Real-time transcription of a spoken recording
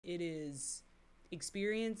it is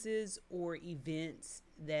experiences or events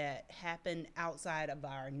that happen outside of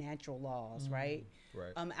our natural laws, right?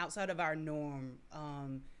 Right. Outside of our norm.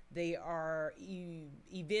 They are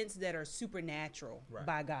events that are supernatural Right.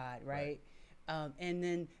 by God, right? Right. And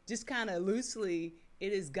then just kind of loosely,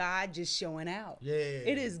 it is God just showing out. Yeah.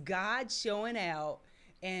 It is God showing out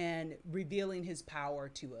and revealing his power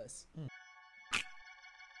to us.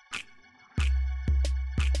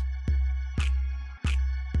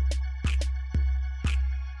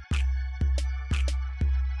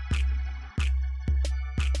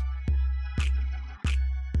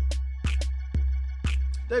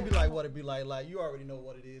 They be like, what it be like? Like, you already know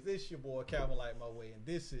what it is. It's your boy, Calvin Like My Way, and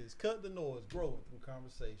this is Cut the Noise, Growing Through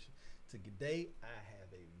Conversation. Today, I have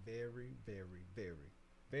a very, very, very,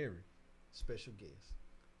 very special guest.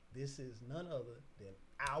 This is none other than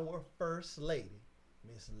our First Lady,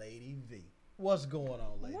 Miss Lady V. What's going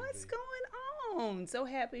on, Lady What's V? going on? So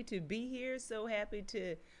happy to be here. So happy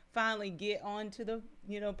to finally get onto the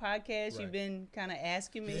podcast. Right. You've been kind of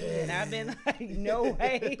asking me, and I've been like, no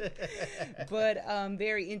way. But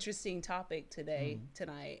very interesting topic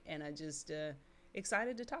tonight, and I just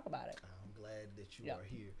excited to talk about it. I'm glad that you are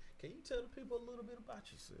here. Can you tell the people a little bit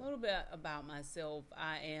about yourself? A little bit about myself.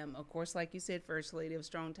 I am, of course, like you said, First Lady of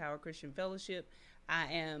Strong Tower Christian Fellowship. I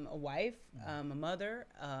am a wife, a mother,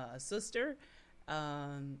 a sister.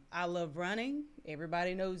 I love running.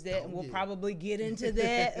 Everybody knows that, and we'll probably get into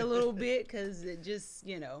that a little bit because it just,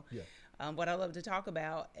 what I love to talk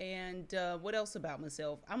about. And what else about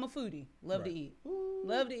myself? I'm a foodie. Love to eat. Ooh.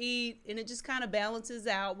 Love to eat, and it just kind of balances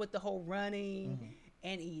out with the whole running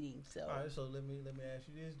and eating. So, all right. So let me ask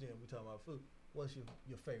you this. Then we talking about food. What's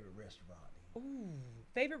your favorite restaurant? ooh,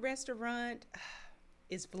 favorite restaurant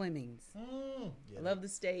is Fleming's. Yeah, I love the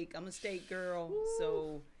steak. I'm a steak girl,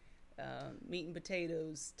 so meat and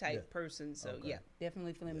potatoes type person. So Okay.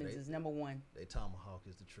 definitely Fleming's is number one. They tomahawk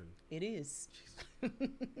is the truth. It is.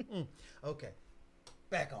 Okay,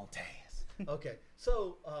 back on task. Okay,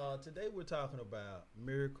 so today we're talking about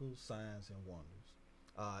miracles, signs, and wonders,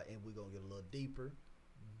 and we're gonna get a little deeper.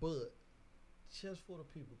 But just for the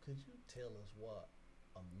people, could you tell us what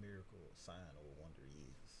a miracle, sign, or wonder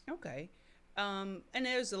is? Okay. And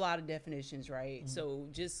there's a lot of definitions, right? So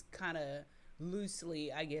just kind of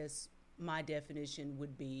loosely, I guess my definition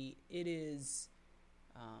would be it is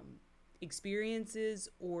experiences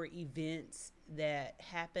or events that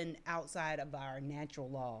happen outside of our natural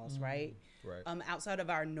laws, right? Right. Outside of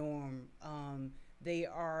our norm. They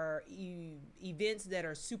are events that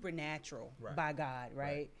are supernatural by God,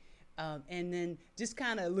 right? And then just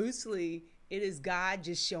kind of loosely, it is God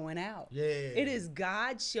just showing out. Yeah. It is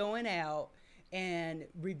God showing out and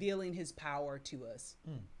revealing his power to us.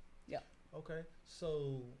 Yeah. Okay,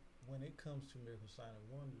 so when it comes to miracle, sign,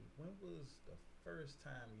 and wonder, when was the first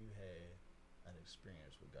time you had an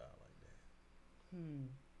experience with God like that?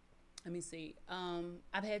 Let me see.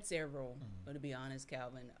 I've had several, to be honest,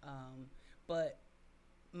 Calvin. But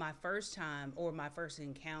my first time or my first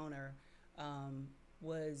encounter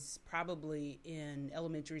was probably in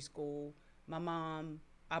elementary school. My mom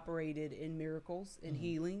operated in miracles and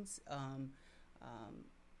healings.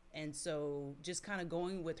 And so just kind of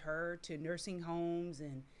going with her to nursing homes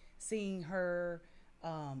and seeing her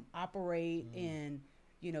operate and,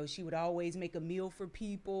 she would always make a meal for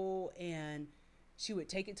people and she would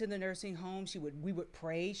take it to the nursing home. We would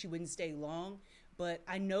pray. She wouldn't stay long. But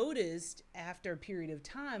I noticed after a period of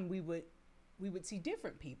time, we would see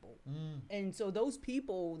different people. And so those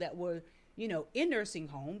people that were, in nursing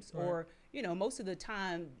homes or, most of the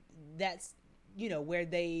time that's, where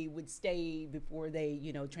they would stay before they,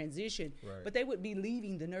 transition, but they would be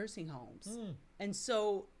leaving the nursing homes. And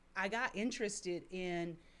so I got interested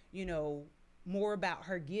in, more about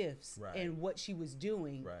her gifts and what she was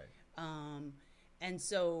doing. And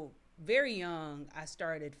so very young, I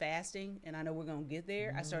started fasting, and I know we're going to get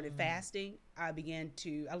there. I started fasting. I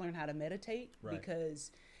learned how to meditate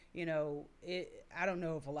because, I don't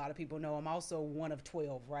know if a lot of people know, I'm also one of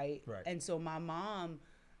 12, right? And so my mom,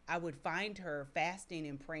 I would find her fasting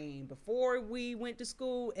and praying before we went to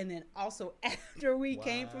school and then also after we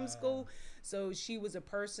came from school. So she was a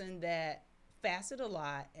person that fasted a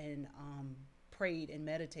lot and prayed and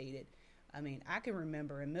meditated. I mean, I can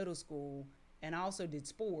remember in middle school, and I also did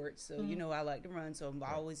sports. So, I like to run, so I'm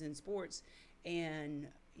always in sports. And,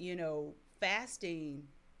 fasting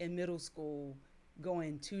in middle school,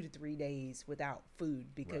 going 2 to 3 days without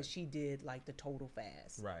food because she did like the total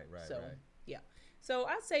fast. Yeah. So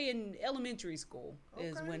I'd say in elementary school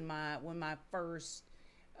is when my first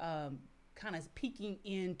kind of peeking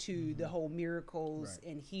into the whole miracles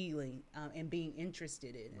and healing and being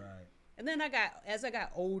interested in it. And then as I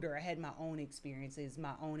got older, I had my own experiences,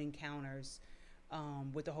 my own encounters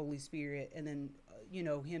with the Holy Spirit, and then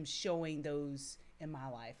him showing those in my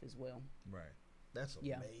life as well. Right. That's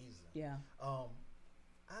amazing. Yeah. I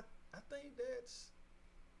think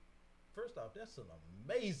first off, that's an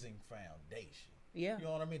amazing foundation. Yeah. You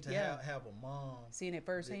know what I mean? To have a mom. Seeing it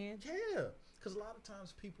firsthand? Yeah. Because a lot of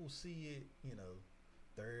times people see it,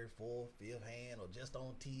 third, fourth, fifth hand, or just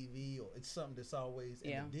on TV, or it's something that's always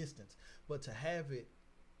in the distance. But to have it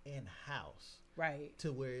in house. Right.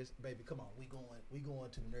 To where it's, baby, come on, we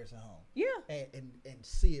going to the nursing home. Yeah. And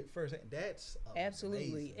see it firsthand. That's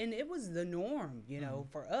absolutely amazing. And it was the norm,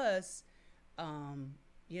 for us.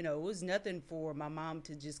 It was nothing for my mom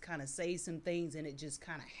to just kind of say some things and it just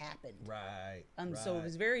kind of happened. Right. So it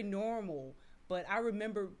was very normal. But I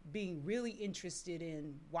remember being really interested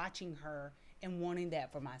in watching her and wanting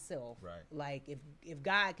that for myself. Right. Like if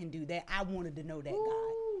God can do that, I wanted to know that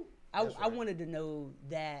Ooh, God. I wanted to know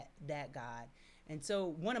that God. And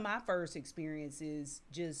so one of my first experiences,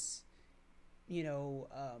 just dealing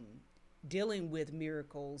with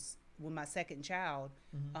miracles with my second child,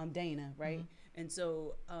 Dana, right? Mm-hmm. And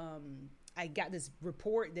so I got this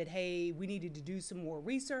report that, hey, we needed to do some more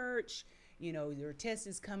research. Your test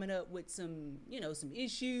is coming up with some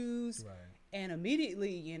issues. Right. And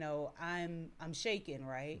immediately, I'm shaking,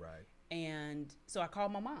 right? Right. And so I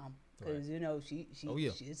called my mom. Because, she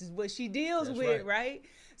this is what she deals That's with, right?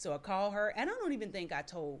 So I call her, and I don't even think I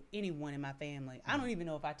told anyone in my family. I don't even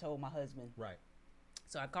know if I told my husband. Right.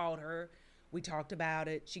 So I called her. We talked about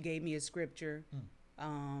it. She gave me a scripture.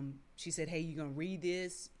 She said, hey, you're going to read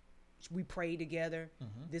this. We prayed together.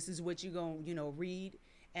 Mm-hmm. This is what you're going to, read.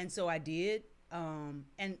 And so I did.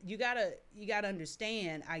 And you gotta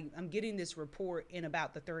understand, I'm getting this report in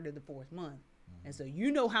about the third or the fourth month. And so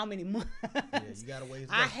how many months you got a ways to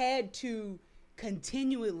go. I had to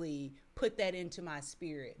continually put that into my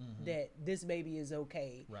spirit that this baby is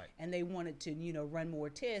okay. Right. And they wanted to, run more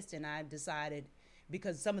tests. And I decided,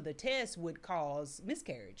 because some of the tests would cause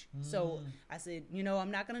miscarriage. So I said, I'm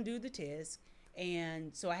not going to do the test.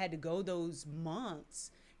 And so I had to go those months,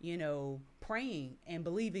 praying and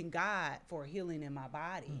believing God for healing in my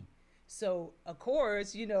body. So, of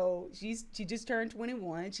course, she just turned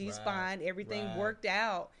 21. She's fine. Everything worked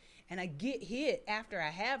out. And I get hit after I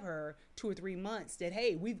have her 2 or 3 months that,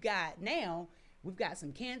 hey, we've got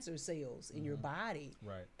some cancer cells in your body.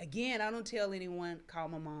 Right. Again, I don't tell anyone, call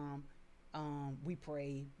my mom. We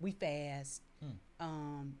pray. We fast.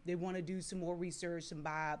 They want to do some more research, some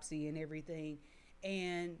biopsy and everything.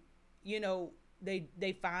 And,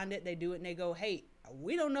 they find it, they do it, and they go, hey,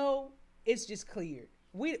 we don't know. It's just cleared.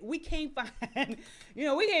 We can't find,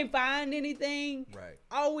 we can't find anything. Right.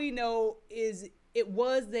 All we know is it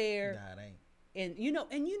was there. Nah, it ain't.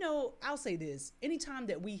 And I'll say this. Anytime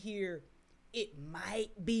that we hear it might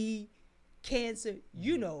be cancer,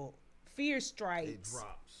 fear strikes. It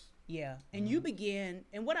drops. Yeah. And you begin,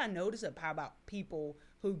 and what I notice about people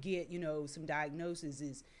who get, some diagnosis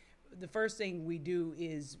is the first thing we do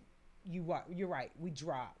is, you're right, we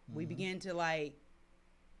drop. We begin to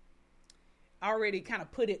already kind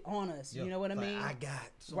of put it on us. You know what I mean? I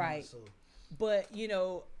got so right. So. But,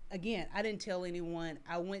 again, I didn't tell anyone.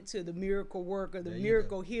 I went to the miracle worker, the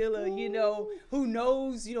miracle healer, who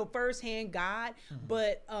knows, firsthand God.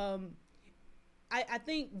 But I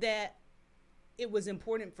think that it was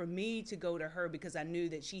important for me to go to her because I knew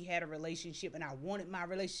that she had a relationship and I wanted my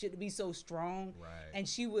relationship to be so strong. Right. And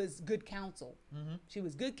she was good counsel. She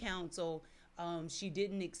was good counsel. She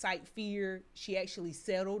didn't excite fear. She actually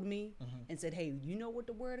settled me and said, hey, you know what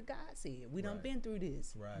the word of God said. We done been through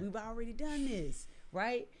this. Right. We've already done this.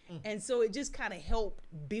 Right. And so it just kind of helped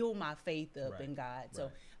build my faith up in God. So,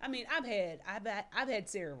 I mean, I've had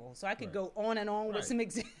several, so I could go on and on with some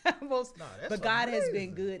examples, but God has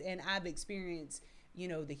been good and I've experienced,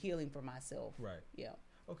 the healing for myself. Right. Yeah.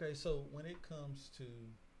 Okay. So when it comes to,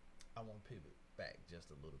 I want to pivot back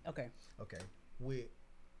just a little bit. Okay. With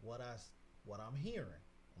what I'm hearing,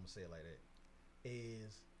 I'm gonna say it like that,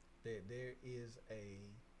 is that there is a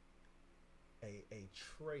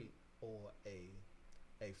trait or a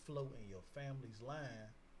flow in your family's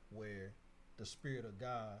line where the Spirit of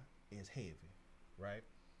God is heavy, right?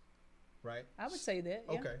 I would say that.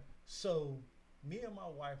 Yeah. Okay. So me and my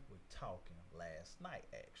wife were talking last night,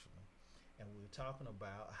 actually, and we were talking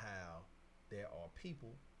about how there are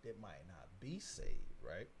people that might not be saved,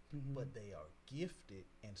 right? But they are gifted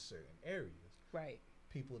in certain areas. Right.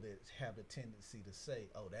 People that have the tendency to say,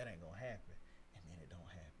 oh, that ain't going to happen, and then it don't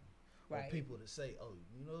happen. Right. Or people that say, oh,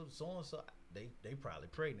 so-and-so, they probably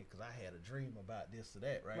pregnant because I had a dream about this or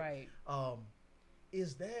that, right? Right.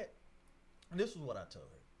 Is that, and this is what I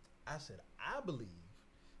told her, I said, I believe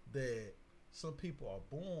that some people are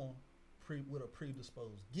born with a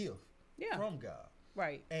predisposed gift from God.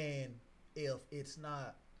 Right. And if it's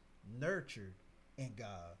not nurtured in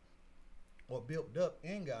God or built up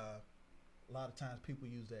in God, a lot of times people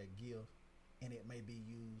use that gift and it may be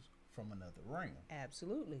used from another realm.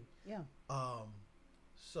 Absolutely. Yeah.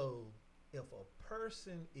 So if a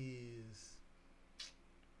person is,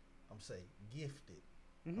 I'm saying gifted,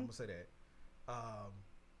 I'm gonna say that,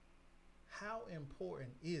 how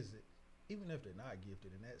important is it, even if they're not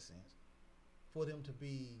gifted in that sense, for them to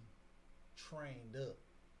be trained up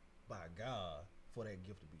by God for that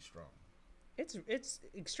gift to be strong? It's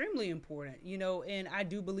extremely important, you know, and I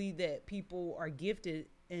do believe that people are gifted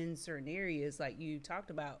in certain areas, like you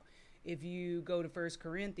talked about. If you go to 1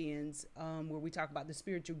 Corinthians, where we talk about the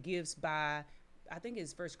spiritual gifts by, I think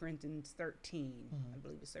it's 1 Corinthians 13, I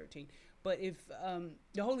believe it's 13. But if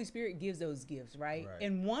the Holy Spirit gives those gifts, right?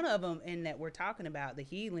 And one of them, in that we're talking about the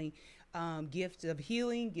healing, gifts of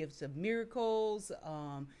healing, gifts of miracles,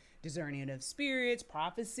 discerning of spirits,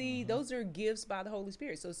 prophecy, those are gifts by the Holy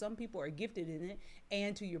Spirit. So some people are gifted in it.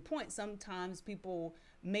 And to your point, sometimes people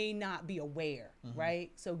may not be aware,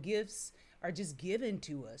 right? So gifts are just given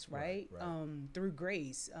to us, right? Through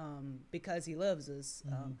grace, because he loves us.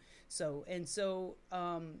 So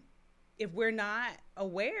if we're not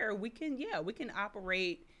aware, we can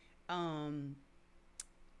operate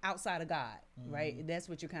outside of God, right? That's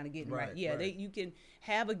what you're kind of getting, right? Yeah, you can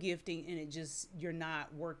have a gifting and it just, you're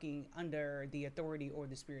not working under the authority or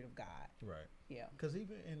the Spirit of God. Right. Yeah. Because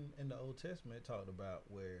even in the Old Testament, it talked about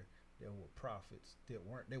where there were prophets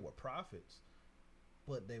they were prophets,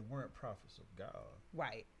 but they weren't prophets of God.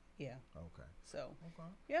 Right. Yeah. Okay. So. Okay.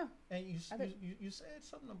 Yeah. And you said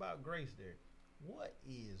something about grace there. What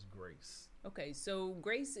is grace? Okay, so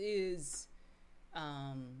grace is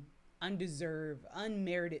undeserved,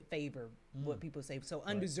 unmerited favor, what people say. So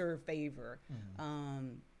undeserved favor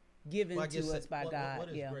given to us by God. What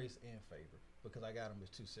is grace and favor? Because I got them as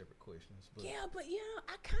two separate questions. But yeah, but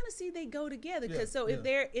I kind of see they go together. Because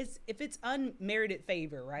if it's unmerited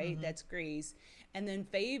favor, right? That's grace, and then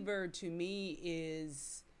favor to me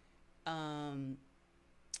is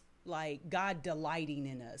like God delighting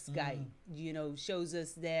in us. God, shows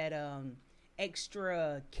us that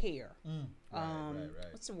extra care. Right.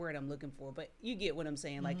 What's the word I'm looking for? But you get what I'm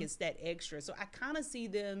saying. Like it's that extra. So I kind of see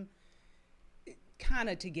them kind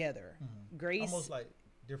of together. Grace, almost like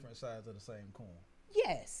different sides of the same coin.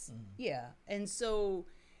 Yes. Yeah. And so,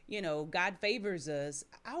 God favors us.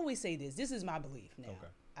 I always say this. This is my belief now.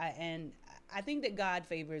 Okay. I think that God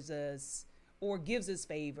favors us or gives us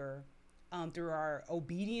favor through our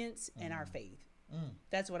obedience and our faith.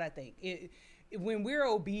 That's what I think. When we're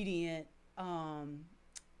obedient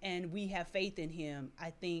and we have faith in him,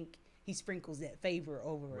 I think he sprinkles that favor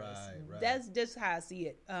over us. Right. That's just how I see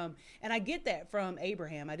it. And I get that from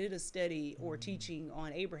Abraham. I did a study or teaching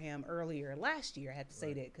on Abraham earlier last year. I have to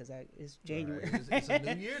say that because it's January. It's a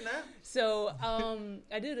new year now. So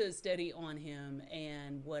I did a study on him,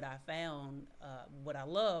 and what I found, what I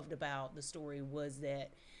loved about the story was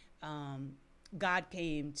that God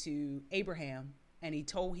came to Abraham and he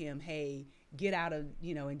told him, hey, get out of,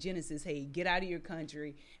 in Genesis, hey, get out of your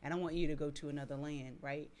country and I want you to go to another land,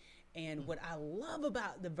 right? And what I love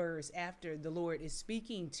about the verse after the Lord is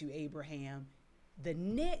speaking to Abraham, the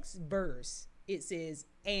next verse, it says,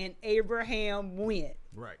 and Abraham went.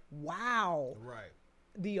 Right. Wow. Right.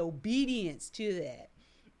 The obedience to that.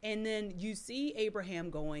 And then you see Abraham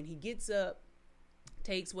going, he gets up,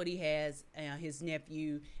 takes what he has, his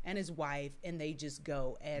nephew and his wife, and they just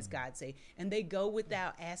go as God say. And they go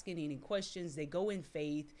without asking any questions. They go in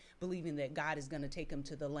faith, believing that God is going to take him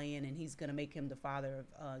to the land and he's going to make him the father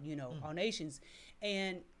of, all nations.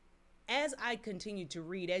 And as you continue to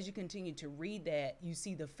read that, you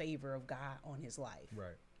see the favor of God on his life.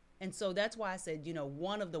 Right. And so that's why I said,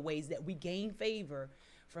 one of the ways that we gain favor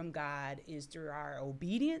from God is through our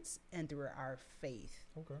obedience and through our faith.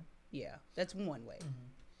 Okay. Yeah, that's one way.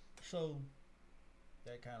 So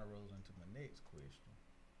that kind of rolls into my next question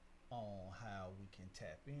on how we can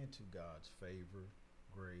tap into God's favor,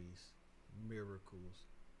 grace, miracles.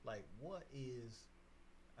 Like, what is?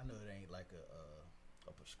 I know it ain't like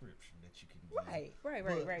a prescription that you can give.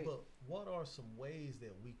 Right. But what are some ways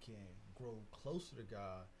that we can grow closer to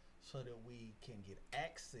God so that we can get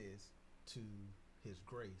access to His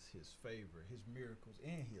grace, His favor, His miracles,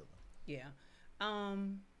 and healing? Yeah.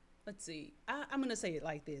 Let's see. I'm going to say it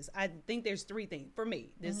like this. I think there's three things for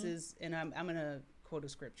me. This is, and I'm going to quote a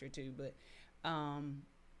scripture too, but,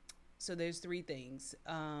 so there's three things,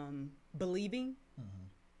 believing,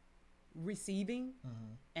 receiving,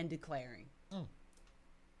 and declaring.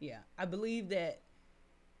 Yeah. I believe that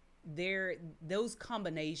those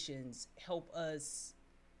combinations help us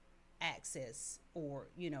access or,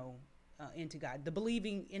 into God. The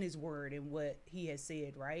believing in his word and what he has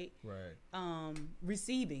said, right? Right.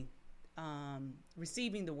 Receiving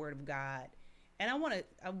the word of God. And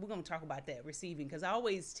we're going to talk about that, receiving, because I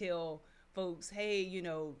always tell folks, hey,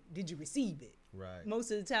 did you receive it? Right.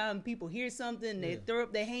 Most of the time people hear something, they throw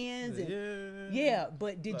up their hands and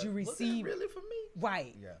but did you receive was that really for me?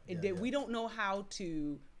 Right. Yeah. We don't know how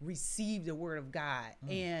to receive the word of God.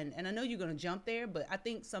 And I know you're going to jump there, but I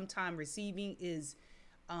think sometimes receiving is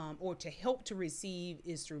or to help to receive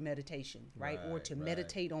is through meditation, right? Or to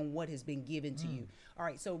meditate on what has been given to you. All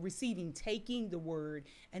right, so receiving, taking the word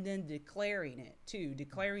and then declaring it too,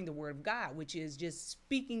 declaring the word of God, which is just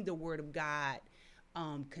speaking the word of God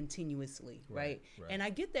continuously, right? And I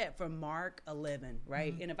get that from Mark 11,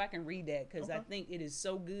 right? And if I can read that, because I think it is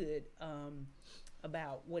so good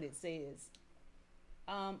about what it says.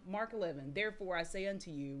 Mark 11, therefore I say unto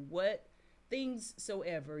you, what things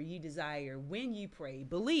soever ye desire when ye pray,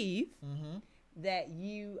 believe that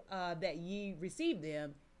ye receive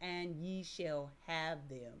them, and ye shall have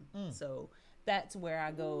them. So that's where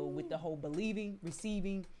I go with the whole believing,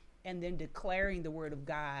 receiving, and then declaring the word of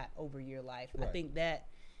God over your life. I think that,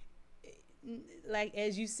 like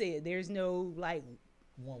as you said, there's no like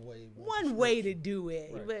one way to do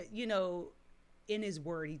it, but in his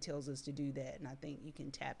word he tells us to do that, and I think you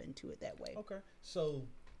can tap into it that way. Okay, so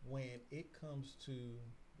when it comes to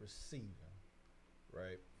receiving,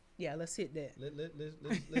 right? Yeah, let's hit that.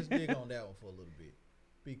 Let's dig on that one for a little bit,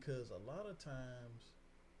 because a lot of times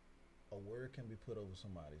a word can be put over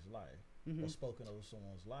somebody's life or spoken over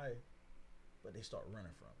someone's life, but they start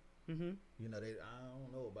running from it. I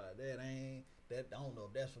don't know about that. I don't know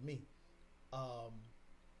if that's for me.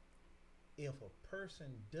 If a person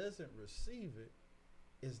doesn't receive it,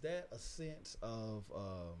 is that a sense of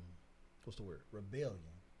what's the word? Rebellion?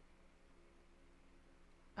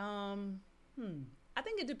 I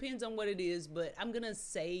think it depends on what it is, but I'm gonna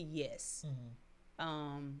say yes.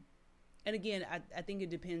 And again, I think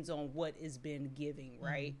it depends on what is been giving,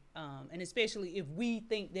 right? And especially if we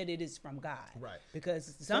think that it is from God, right?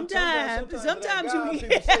 Because sometimes sometimes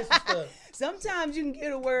you can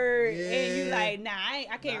get a word and you like, nah,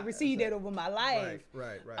 I can't receive that over my life,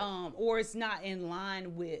 right. Or it's not in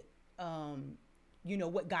line with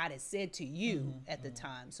what God has said to you at the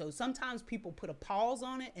time. So sometimes people put a pause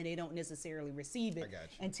on it and they don't necessarily receive it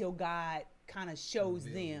until God kind of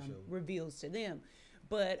reveals to them.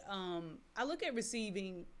 But I look at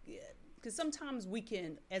receiving, because sometimes we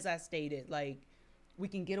can, as I stated, like we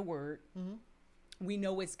can get a word, we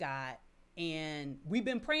know it's God, and we've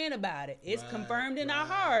been praying about it. It's confirmed in our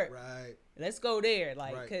heart. Right. Let's go there,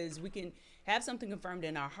 because we can have something confirmed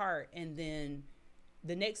in our heart, and then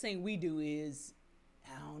the next thing we do is,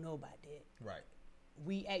 I don't know about that. Right.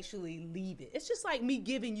 We actually leave it. It's just like me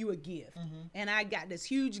giving you a gift, and I got this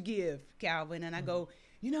huge gift, Calvin, and I go,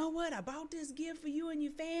 you know what? I bought this gift for you and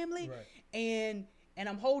your family, and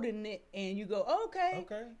I'm holding it, and you go, okay,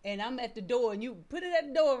 and I'm at the door, and you put it at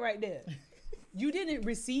the door right there. You didn't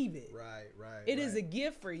receive it. Right. It is a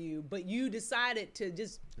gift for you, but you decided to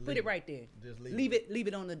just put it right there. Just leave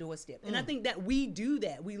it on the doorstep. And I think that we do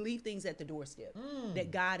that. We leave things at the doorstep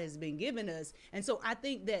that God has been giving us. And so I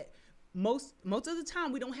think that most of the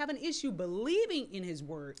time we don't have an issue believing in his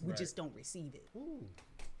word. We just don't receive it. Ooh.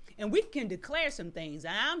 And we can declare some things.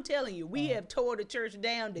 And I'm telling you, we have tore the church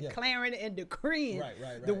down, declaring and decreeing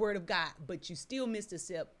the word of God. But you still miss the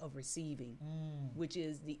step of receiving, which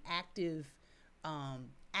is the active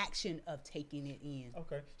action of taking it in.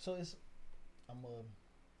 Okay. So I'm going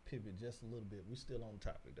to pivot just a little bit. We're still on the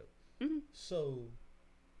topic, though. So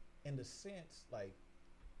in the sense, like,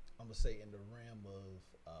 I'm going to say in the realm of,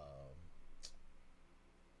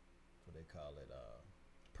 what they call it,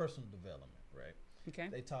 personal development, right? Okay.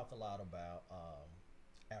 They talk a lot about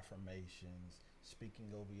affirmations,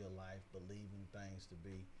 speaking over your life, believing things to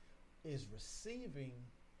be. Is receiving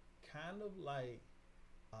kind of like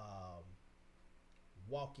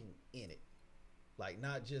walking in it? Like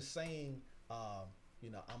not just saying, I'm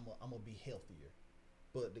gonna be healthier,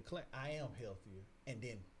 but declare I am healthier, and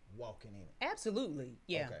then walking in it. Absolutely,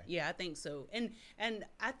 yeah, yeah, I think so, and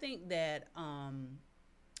I think that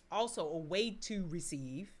also a way to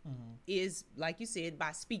receive is, like you said,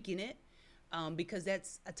 by speaking it, because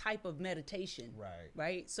that's a type of meditation,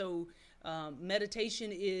 right? So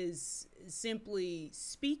meditation is simply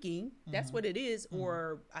speaking. That's what it is.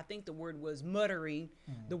 Or I think the word was muttering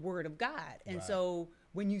the word of God. And so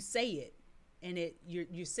when you say it, and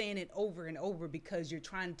you're saying it over and over because you're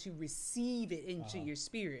trying to receive it into your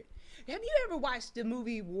spirit. Have you ever watched the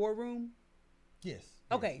movie War Room? Yes.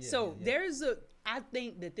 Okay, yes, so yeah. there's I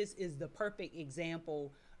think that this is the perfect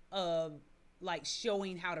example of like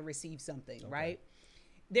showing how to receive something, right?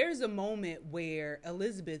 There's a moment where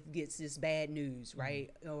Elizabeth gets this bad news, right?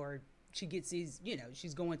 Or she gets these,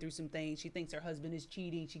 she's going through some things. She thinks her husband is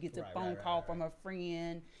cheating. She gets a phone call from a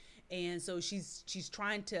friend. And so she's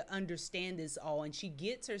trying to understand this all, and she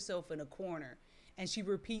gets herself in a corner, and she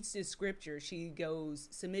repeats this scripture. She goes,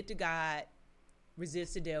 submit to God,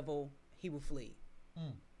 resist the devil, he will flee.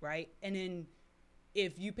 Right? And then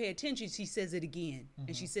if you pay attention, she says it again,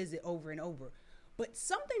 and she says it over and over. But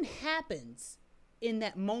something happens in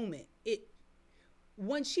that moment.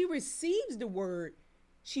 When she receives the word,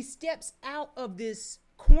 she steps out of this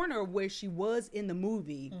corner where she was in the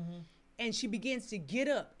movie, and she begins to get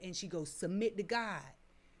up, and she goes, submit to God,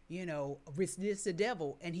 resist the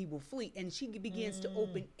devil, and he will flee. And she begins to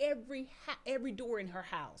open every door in her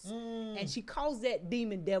house, and she calls that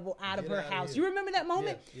demon devil out of her house. You remember that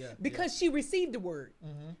moment? Because she received the word.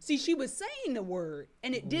 See, she was saying the word,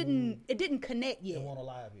 and it didn't connect yet. It wasn't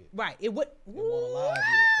alive yet. Right. It wasn't alive yet.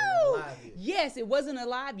 It wasn't alive yet. Yes, it wasn't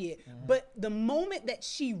alive yet. But the moment that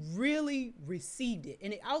she really received it,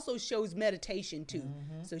 and it also shows meditation too.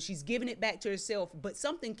 So she's giving it back to herself, but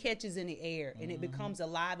something catches in the air, and it becomes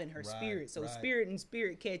alive in her spirit. So spirit and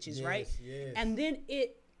spirit catches, right? Yes. And then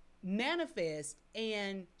it manifests,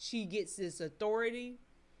 and she gets this authority.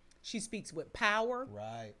 She speaks with power.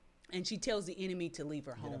 Right. And she tells the enemy to leave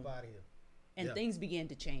her home. Get up out of here. And things begin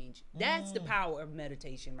to change. That's the power of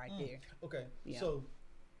meditation right there. Okay. Yeah. So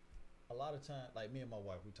a lot of time, like me and my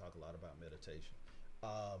wife, we talk a lot about meditation.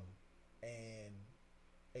 And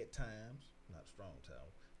at times, not strong time,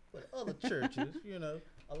 but other churches,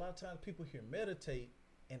 a lot of times people hear meditate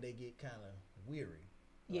and they get kind of weary.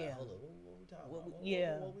 Like, Yeah. hold up, what we talking about? What we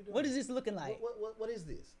doing? What is this looking like? What is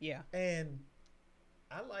this? Yeah. And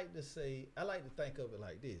I like to think of it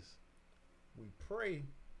like this. We pray,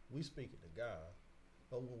 we speak it to God.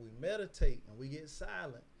 But when we meditate and we get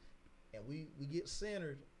silent and we get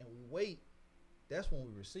centered and we wait, that's when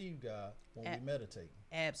we receive God, when we meditate.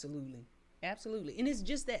 Absolutely. And it's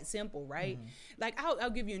just that simple, right? Like, I'll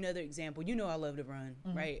give you another example. I love to run,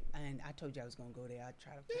 right? And I told you I was going to go there. I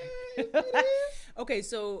try to. Okay,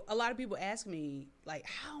 so a lot of people ask me, like,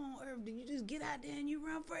 how on earth do you just get out there and you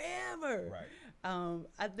run forever? Right.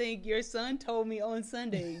 I think your son told me on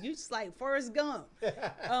Sunday, you just like Forrest Gump.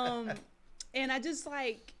 And I just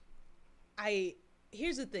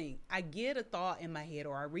here's the thing. I get a thought in my head,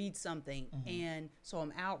 or I read something, and so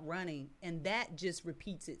I'm out running, and that just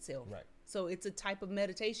repeats itself. Right. So it's a type of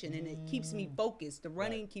meditation, and it keeps me focused. The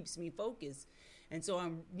running keeps me focused. And so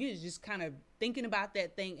I'm just kind of thinking about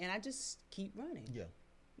that thing, and I just keep running. Yeah.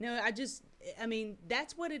 No,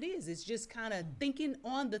 that's what it is. It's just kind of thinking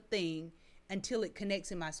on the thing until it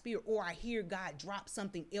connects in my spirit, or I hear God drop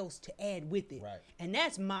something else to add with it. Right. And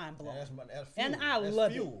that's mind blowing. That's fuel. And I that's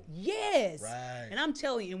love fuel. it. Yes. Right. And I'm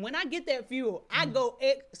telling you, when I get that fuel, I go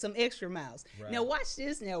some extra miles. Right. Now watch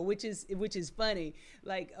this now, which is funny.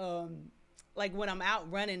 Like when I'm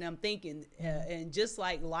out running, I'm thinking, and just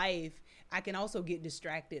like life, I can also get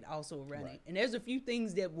distracted also running. Right. And there's a few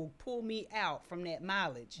things that will pull me out from that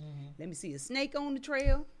mileage. Let me see, a snake on the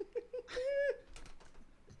trail.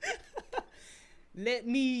 Let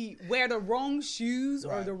me wear the wrong shoes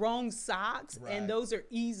or the wrong socks, and those are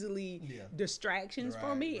easily distractions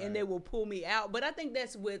for me, and they will pull me out. But I think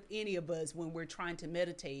that's with any of us when we're trying to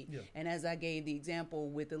meditate. And as I gave the example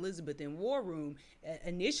with Elizabeth in War Room,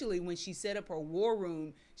 initially when she set up her war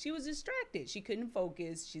room, she was distracted. She couldn't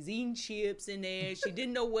focus. She's eating chips in there. She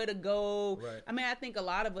didn't know where to go. Right. I mean, I think a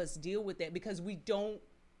lot of us deal with that because we don't,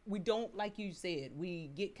 like you said, we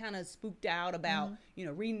get kind of spooked out about,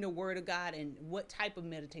 reading the word of God and what type of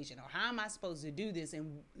meditation, or how am I supposed to do this,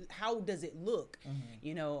 and how does it look?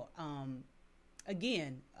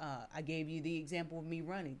 Again, I gave you the example of me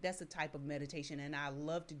running. That's a type of meditation, and I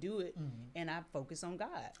love to do it, and I focus on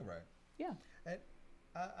God. Right. Yeah. And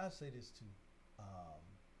I say this to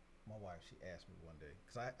my wife. She asked me one day,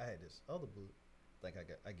 because I had this other book. I think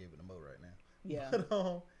I gave it to Mo right now. Yeah.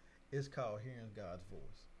 But it's called Hearing God's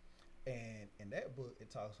Voice. And in that book, it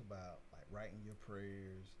talks about like writing your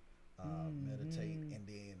prayers, meditating, and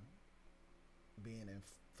then being in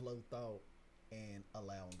flow thought and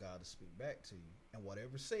allowing God to speak back to you. And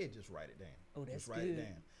whatever said, just write it down. Oh, that's just write good. it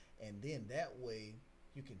down. And then that way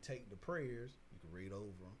you can take the prayers, you can read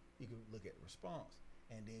over them, you can look at the response,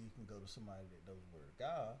 and then you can go to somebody that knows the word of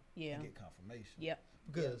God and get confirmation. Yep.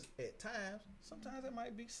 Because at times, sometimes it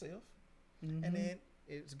might be self, and then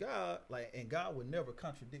it's God, and God would never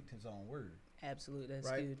contradict his own word. Absolutely. That's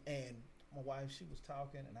right? good. And my wife, she was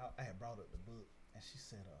talking, and I had brought up the book, and she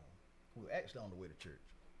said, we were actually on the way to church.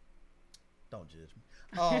 Don't judge me.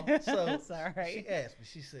 So Sorry. she asked me,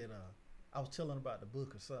 she said, I was telling her about the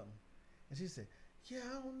book or something. And she said, yeah,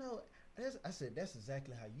 I don't know. I said, that's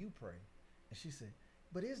exactly how you pray. And she said,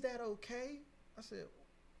 but is that okay? I said,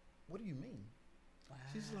 what do you mean? Wow.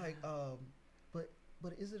 She's like,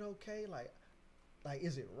 but is it okay? Like,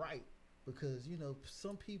 is it right? Because, you know,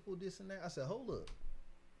 some people this and that. I said, hold up.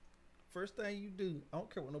 First thing you do, I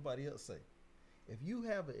don't care what nobody else say. If you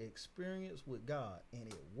have an experience with God and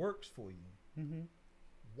it works for you,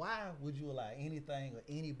 why would you allow anything or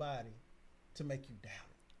anybody to make you doubt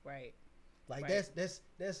it? Right. Like that's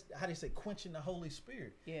how they say quenching the Holy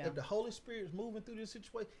Spirit. Yeah. If the Holy Spirit is moving through this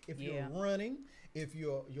situation, if Yeah. you're running, if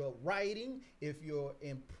you're writing, if you're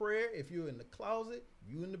in prayer, if you're in the closet,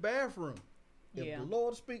 you in the bathroom. If Yeah. the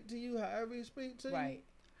Lord speak to you, however He speak to Right. you,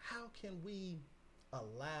 how can we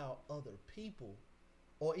allow other people,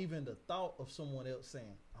 or even the thought of someone else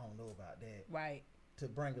saying, "I don't know about that," Right. to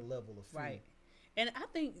bring a level of fear? Right. And I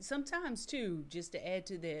think sometimes too, just to add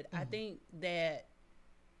to that, I think that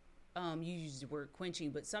you use the word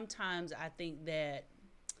quenching, but sometimes I think that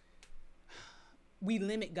we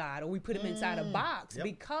limit God, or we put him inside a box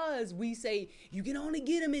because we say you can only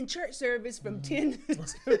get him in church service from 10 to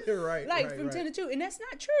 2. Right, like right, from right. 10 to 2. And that's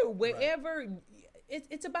not true. Wherever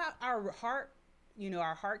it's about our heart, you know,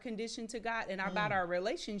 our heart condition to God, and about our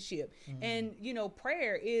relationship. And, you know,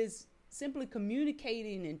 prayer is simply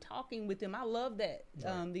communicating and talking with him. I love that,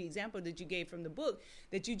 the example that you gave from the book,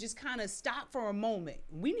 that you just kind of stop for a moment.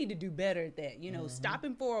 We need to do better at that, you know,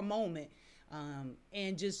 stopping for a moment,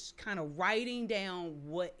 and just kind of writing down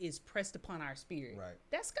what is pressed upon our spirit. Right.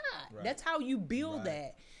 That's God. Right. That's how you build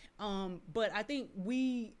Right. that. But I think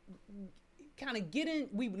we kind of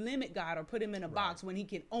we limit God, or put him in a box when he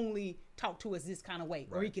can only talk to us this kind of way,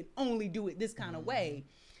 or he can only do it this kind of way.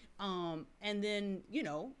 And then, you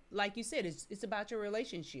know, like you said, it's about your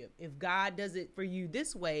relationship. If God does it for you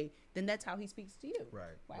this way, then that's how he speaks to you.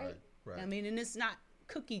 Right. I mean, and it's not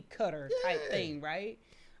cookie cutter type thing, right?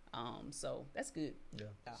 So that's good.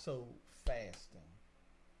 Yeah. So fasting,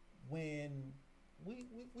 when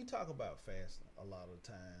we talk about fasting, a lot of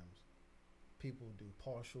times people do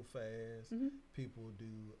partial fast. People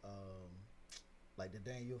do like the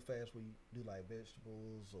Daniel fast, where you do like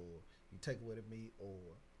vegetables, or you take away the meat,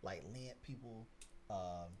 or like Lent, people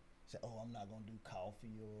say, oh, I'm not going to do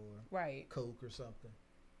coffee or Coke or something.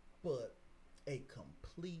 But a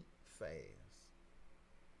complete fast,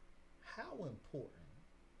 how important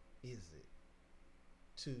is it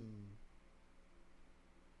to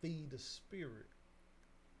feed the spirit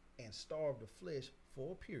and starve the flesh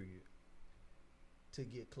for a period to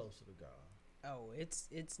get closer to God? Oh,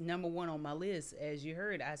 it's number one on my list. As you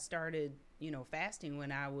heard, I started, you know, fasting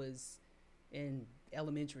when I was in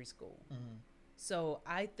elementary school. So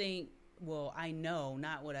I think, well, I know,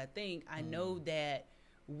 not what I think, I know that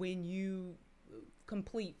when you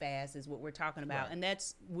complete fast is what we're talking about, and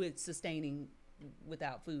that's with sustaining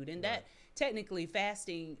without food. And that technically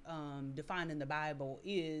fasting, defined in the Bible,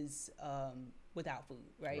 is without food,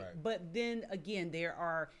 right? But then again, there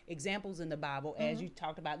are examples in the Bible, as you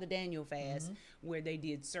talked about the Daniel fast, where they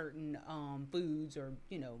did certain foods, or,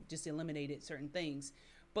 you know, just eliminated certain things.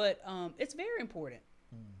 But it's very important,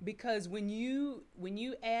 because when you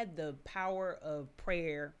add the power of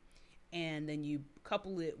prayer, and then you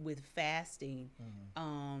couple it with fasting,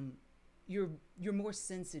 you're more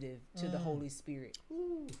sensitive to the Holy Spirit.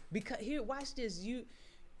 Ooh. Because here, watch this.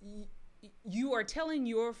 You are telling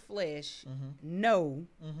your flesh no,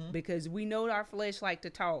 because we know our flesh like to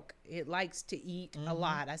talk. It likes to eat a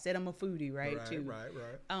lot. I said I'm a foodie, right?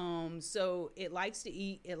 So it likes to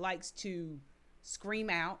eat. It likes to scream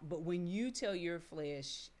out. But when you tell your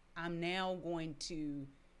flesh, I'm now going to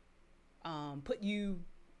put you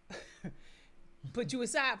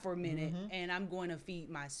aside for a minute, and I'm going to feed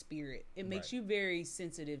my spirit. It makes you very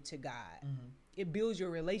sensitive to God. It builds your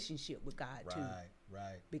relationship with God too.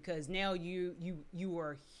 Right. Because now you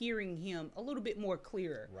are hearing him a little bit more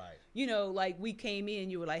clearer. Right. You know, like we came in,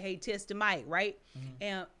 you were like, hey, test the mic, right?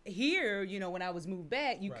 And here, you know, when I was moved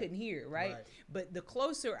back, you couldn't hear, right? But the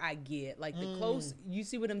closer I get, like the close, you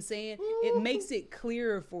see what I'm saying? It makes it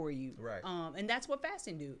clearer for you. Right. And that's what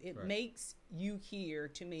fasting do. It makes you hear,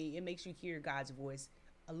 to me, it makes you hear God's voice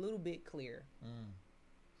a little bit clearer.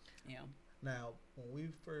 Yeah. Now, when we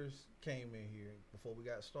first came in here, before we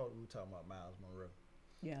got started, we were talking about Miles Monroe.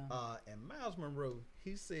 Yeah. And Miles Monroe,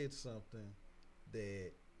 he said something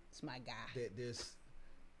that it's my guy. That this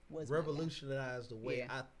was revolutionized the way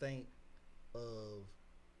I think of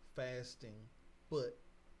fasting, but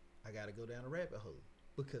I got to go down a rabbit hole.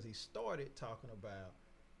 because he started talking about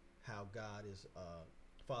how God is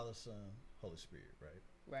Father, Son, Holy Spirit, right?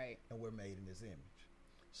 Right. And we're made in His image.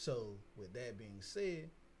 So with that being said,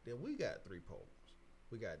 then we got three poles.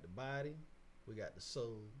 We got the body, we got the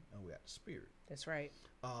soul, and we got the spirit. That's right.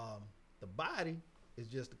 The body is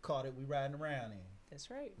just the car that we riding around in. That's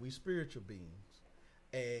right. We spiritual beings.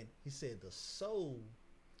 And he said the soul,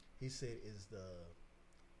 he said, is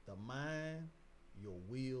the mind, your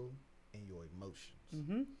will, and your emotions.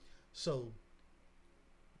 Mm-hmm. So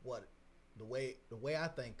the way I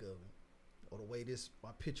think of it, or the way my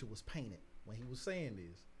picture was painted when he was saying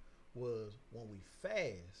this, was when we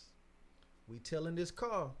fast, we telling this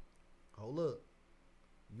car, hold up,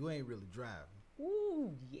 you ain't really driving.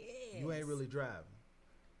 Ooh, yes. You ain't really driving.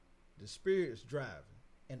 The spirit's driving.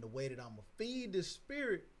 And the way that I'm gonna feed the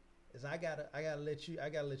spirit is I gotta let you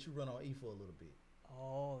run on E for a little bit.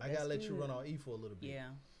 Oh, I gotta let you run on E for a little bit. Yeah.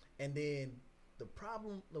 And then the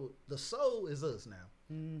problem, the soul is us now.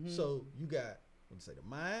 Mm-hmm. So you got, let's say, the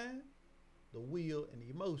mind, the will, and the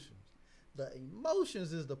emotions. The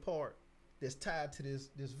emotions is the part that's tied to this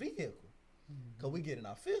vehicle, because we get in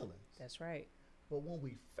our feelings. That's right. But when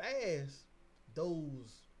we fast,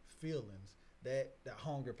 those feelings, that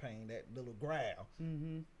hunger pain, that little growl,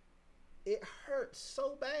 it hurts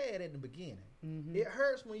so bad in the beginning. Mm-hmm. It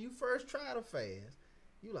hurts when you first try to fast.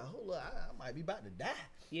 You like, hold up, I might be about to die.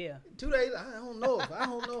 Yeah. 2 days, I don't know.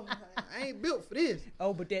 I ain't built for this.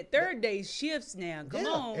 Oh, but that third day shifts now. Come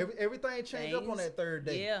on. Everything changed up on that third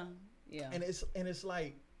day. Yeah. Yeah. And it's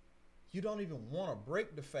like you don't even want to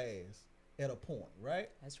break the fast at a point, right?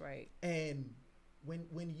 That's right. And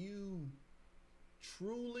when you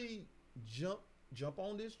truly jump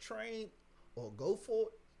on this train or go for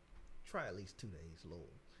it, try at least 2 days, Lord.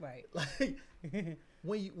 Right. Like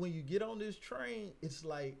when you get on this train, it's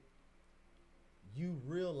like you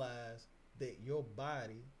realize that your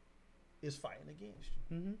body is fighting against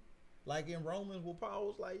you. Mm-hmm. Like in Romans, where Paul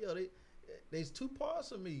was like, yo, there's two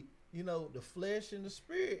parts of me, the flesh and the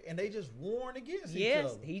spirit, and they just warring against each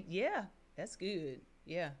other. Yes, that's good.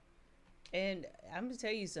 Yeah. And I'm gonna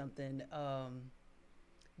tell you something.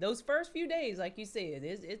 Those first few days, like you said,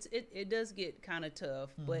 it does get kind of tough,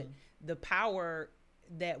 but the power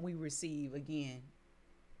that we receive, again,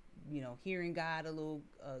 hearing God a little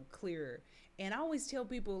clearer. And I always tell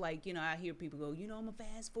people, like, I hear people go, I'm gonna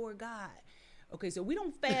fast for God. Okay, so we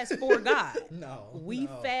don't fast for God. We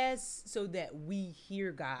fast so that we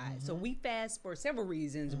hear God. So we fast for several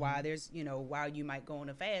reasons why there's, why you might go on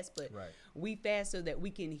a fast, but we fast so that we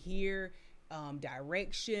can hear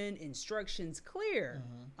direction, instructions clear.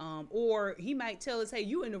 Or he might tell us, hey,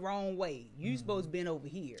 you in the wrong way. You supposed to been over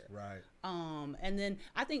here. Right. And then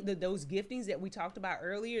I think that those giftings that we talked about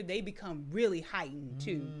earlier, they become really heightened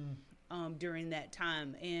too during that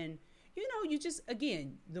time. And you just,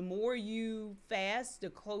 again, the more you fast, the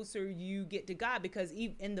closer you get to God, because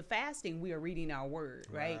in the fasting, we are reading our word,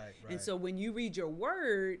 right? And so when you read your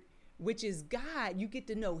word, which is God, you get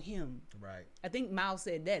to know him. Right. I think Miles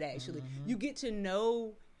said that, actually. You get to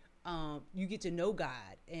know God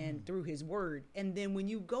and through his word. And then when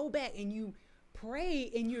you go back and you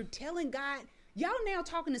pray and you're telling God, y'all now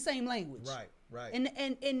talking the same language. Right.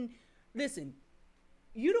 And listen,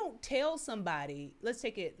 you don't tell somebody, let's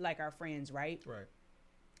take it like our friends, right? Right.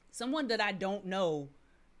 Someone that I don't know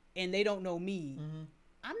and they don't know me,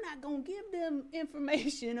 I'm not going to give them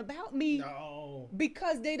information about me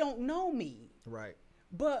because they don't know me. Right.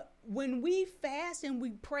 But when we fast and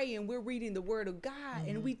we pray and we're reading the word of God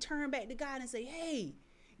and we turn back to God and say, hey,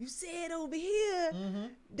 you said over here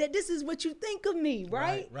that this is what you think of me,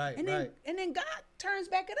 right? Right. And then God turns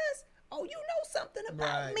back at us. Oh, you know something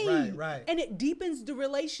about me. Right. And it deepens the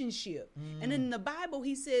relationship. And in the Bible,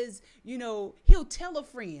 he says, he'll tell a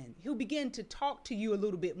friend. He'll begin to talk to you a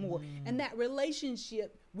little bit more. And that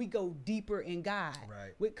relationship, we go deeper in God.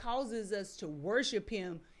 Right. Which causes us to worship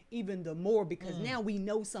him even the more, because now we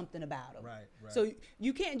know something about him. Right. So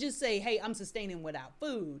you can't just say, hey, I'm sustaining without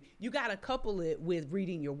food. You got to couple it with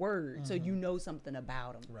reading your word so you know something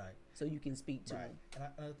about him. Right. So you can speak to him. And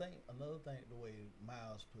I think another thing, the way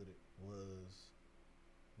Miles put it, was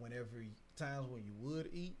whenever times when you would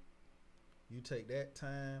eat, you take that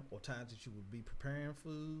time, or times that you would be preparing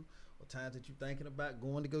food, or times that you're thinking about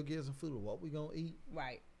going to go get some food or what we gonna eat.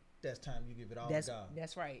 Right. That's time you give it all to God.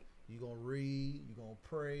 That's right. You're gonna read, you're gonna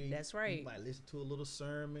pray. That's right. You might listen to a little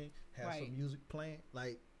sermon, have some music playing.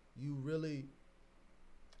 Like, you really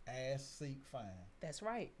ask, seek, find. That's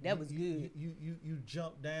right. That was good. You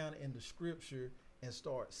jump down in the scripture and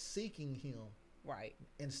start seeking him. Right.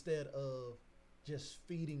 Instead of just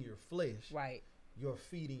feeding your flesh. Right. You're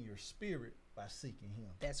feeding your spirit by seeking him.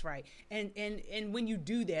 That's right. And when you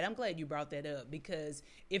do that, I'm glad you brought that up, because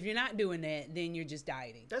if you're not doing that, then you're just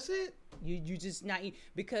dieting. That's it. You just not eat,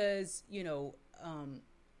 because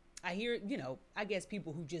I hear, I guess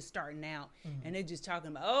people who just starting out and they're just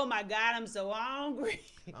talking about, oh my God, I'm so hungry.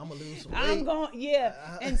 I'm gonna lose some weight. I'm going,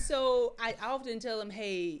 yeah. And so I often tell them,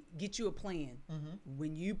 hey, get you a plan.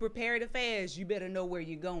 When you prepare to fast, you better know where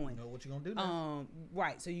you're going. Know what you're gonna do now.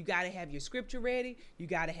 Right. So you got to have your scripture ready. You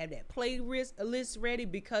got to have that list ready,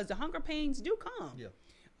 because the hunger pains do come.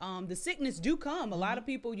 Yeah. The sickness do come. A lot of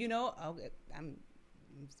people, I'm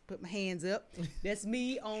put my hands up. That's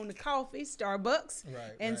me on the coffee, Starbucks.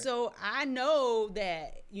 Right. And so I know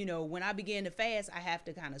that, when I begin to fast, I have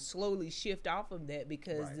to kind of slowly shift off of that,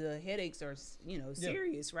 because the headaches are,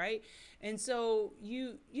 serious. Right. And so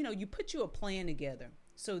you put you a plan together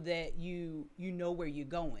so that you know where you're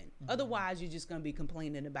going. Otherwise, you're just going to be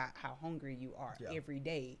complaining about how hungry you are every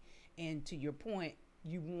day. And to your point,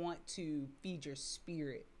 you want to feed your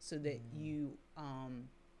spirit so that you,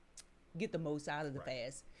 get the most out of the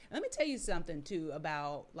fast. And let me tell you something too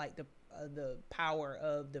about like the power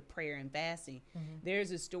of the prayer and fasting.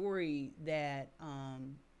 There's a story that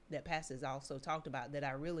that Pastor has also talked about that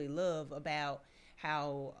I really love, about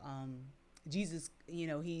how Jesus,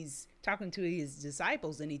 he's talking to his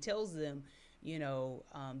disciples and he tells them,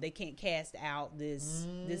 they can't cast out this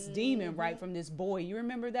demon right from this boy. You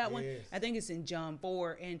remember that one? I think it's in John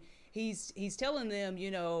 4, and he's telling them,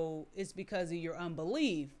 it's because of your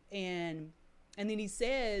unbelief. And then he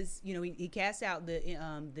says, he casts out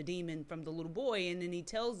the demon from the little boy, and then he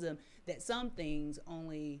tells them that some things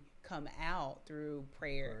only come out through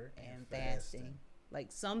prayer and fasting.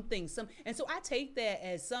 Like some things, and so I take that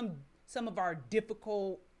as some of our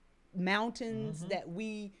difficult mountains that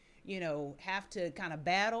we have to kind of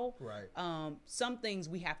battle. Right. Some things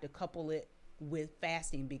we have to couple it with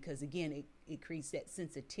fasting, because again, it creates that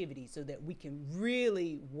sensitivity so that we can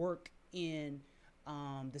really work in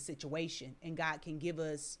the situation, and God can give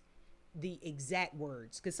us the exact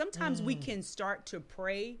words. Because sometimes we can start to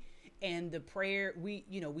pray, and the prayer we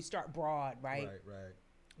start broad, right? Right.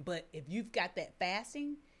 But if you've got that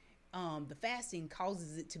fasting, the fasting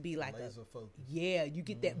causes it to be like laser focus. Yeah, you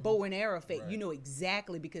get that bow and arrow effect. Right. You know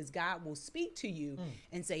exactly, because God will speak to you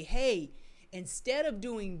and say, hey, instead of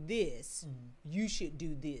doing this, you should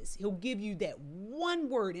do this. He'll give you that one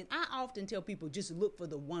word. And I often tell people, just look for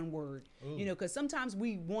the one word, because sometimes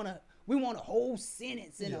we want a whole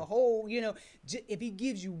sentence and a whole, if he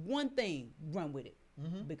gives you one thing, run with it.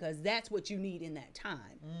 Because that's what you need in that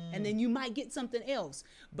time. And then you might get something else.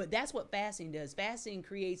 But that's what fasting does. Fasting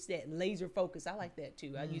creates that laser focus. I like that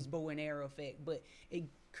too. I use bow and arrow effect, but it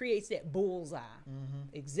creates that bullseye.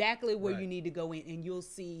 Exactly where you need to go in, and you'll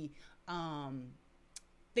see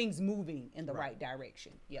things moving in the right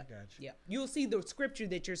direction. Yeah. Gotcha. Yeah. You'll see the scripture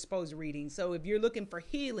that you're supposed to reading. So if you're looking for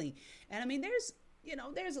healing, and I mean, there's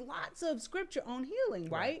lots of scripture on healing,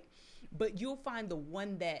 right? But you'll find the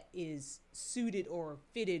one that is suited or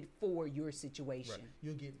fitted for your situation. Right.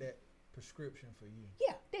 You'll get that prescription for you.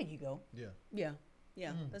 Yeah, there you go. Yeah.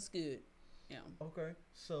 Yeah, that's good. Yeah. Okay.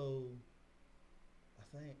 So I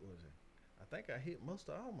think I hit most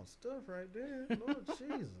of all my stuff right there. Lord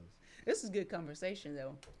Jesus. This is good conversation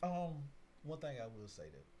though. One thing I will say,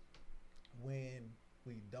 that when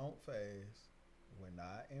we don't fast, we're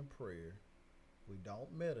not in prayer, we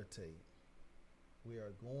don't meditate, we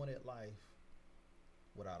are going at life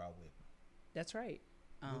without our weapon. That's right.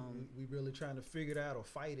 We really trying to figure it out or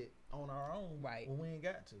fight it on our own, right? When we ain't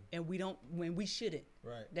got to, and when we shouldn't.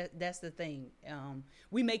 Right. That's the thing.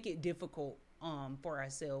 We make it difficult for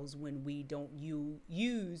ourselves when we don't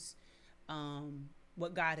use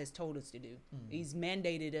what God has told us to do. He's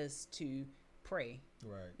mandated us to pray.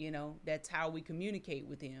 Right. That's how we communicate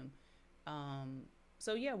with Him.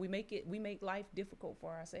 So yeah, we make life difficult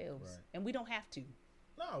for ourselves, and we don't have to.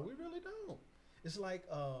 No, we really don't. It's like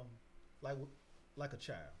a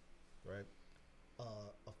child, right?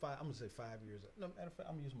 I'm gonna say 5 years. No, matter of fact,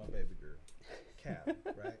 I'm gonna use my baby girl, Callie,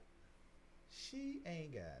 right? She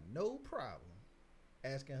ain't got no problem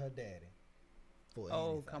asking her daddy for anything.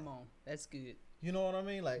 Oh, come on, that's good. You know what I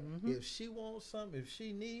mean? Like, if she wants something, if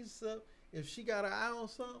she needs something, if she got an eye on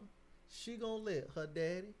something, she gonna let her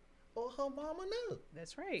daddy or her mama know.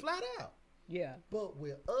 That's right. Flat out. Yeah. But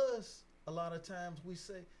with us, a lot of times we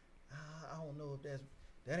say, I don't know if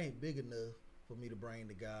that ain't big enough for me to bring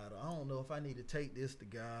to God. Or I don't know if I need to take this to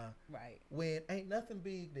God. Right. When ain't nothing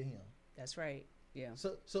big to him. That's right. Yeah.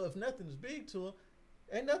 So if nothing is big to him,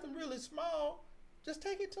 ain't nothing really small, just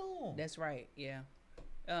take it to him. That's right. Yeah.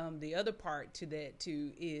 The other part to that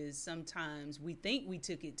too is sometimes we think we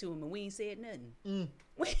took it to him and we ain't said nothing. You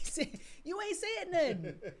ain't said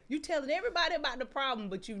nothing. You telling everybody about the problem,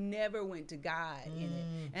 but you never went to God in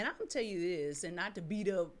it. And I'm gonna tell you this, and not to beat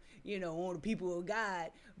up, on the people of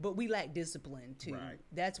God, but we lack discipline too. Right.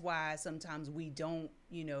 That's why sometimes we don't,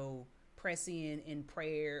 press in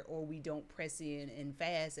prayer, or we don't press in and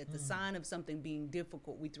fast. At the sign of something being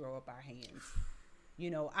difficult, we throw up our hands.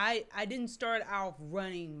 I didn't start off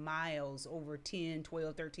running miles over 10,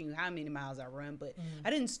 12, 13, how many miles I run, but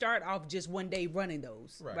I didn't start off just one day running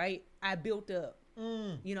those, right? I built up,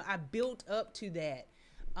 I built up to that.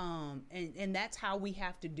 And that's how we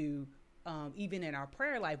have to do, even in our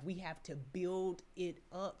prayer life, we have to build it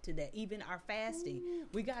up to that. Even our fasting,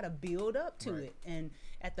 we got to build up to it. And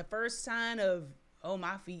at the first sign of, oh,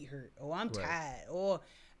 my feet hurt, or I'm tired, or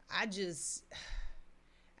I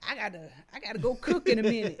gotta go cook in a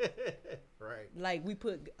minute. Right. Like, we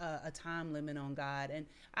put a time limit on God, and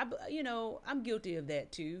I'm guilty of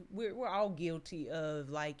that too. We're all guilty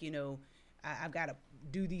of, I've got to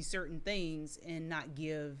do these certain things and not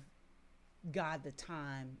give God the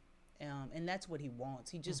time. And that's what he wants.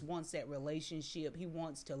 He just wants that relationship. He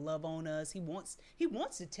wants to love on us. He wants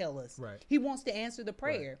to tell us. Right. He wants to answer the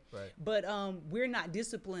prayer. Right. But we're not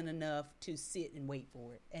disciplined enough to sit and wait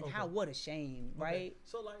for it. And what a shame, right? Okay.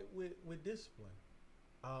 So, like, with discipline,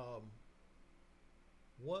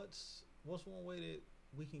 what's one way that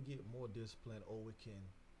we can get more discipline, or we can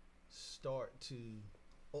start to,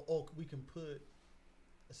 or we can put,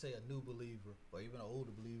 let's say, a new believer or even an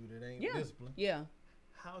older believer that ain't disciplined. Yeah.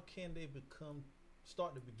 How can they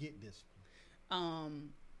start to get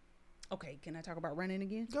discipline? Okay, can I talk about running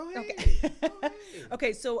again? Go ahead. Okay. Go ahead.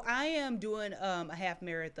 Okay, so I am doing a half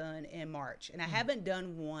marathon in March, and I haven't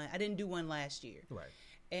done one. I didn't do one last year. Right.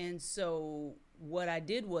 And so what I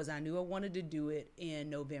did was, I knew I wanted to do it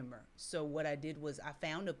in November. So what I did was, I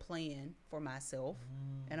found a plan for myself,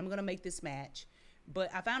 and I'm going to make this match.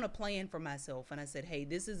 But I found a plan for myself, and I said, hey,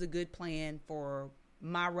 this is a good plan for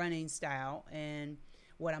my running style and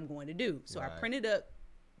what I'm going to do. So I printed up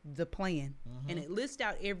the plan, and it lists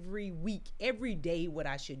out every week, every day, what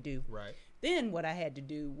I should do. Right. Then what I had to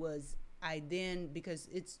do was, because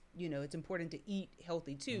it's important to eat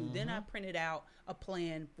healthy too. Then I printed out a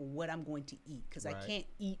plan for what I'm going to eat, because I can't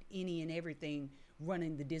eat any and everything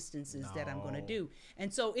running the distances that I'm going to do.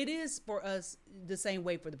 And so it is for us the same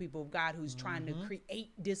way for the people of God who's trying to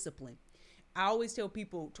create discipline. I always tell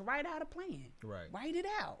people to write out a plan. Right. Write it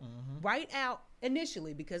out. Write out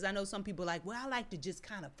initially, because I know some people are like, well, I like to just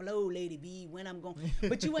kind of flow, Lady V, when I'm going.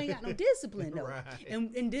 But you ain't got no discipline, though. Right.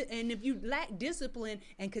 And if you lack discipline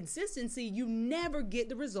and consistency, you never get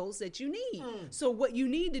the results that you need. So what you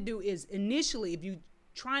need to do is, initially, if you're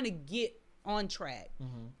trying to get on track,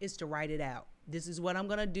 is to write it out. This is what I'm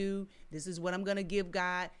going to do. This is what I'm going to give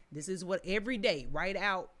God. This is what, every day, write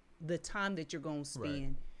out the time that you're going to spend.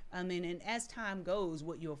 Right. And as time goes,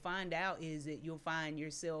 what you'll find out is that you'll find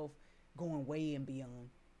yourself going way and beyond.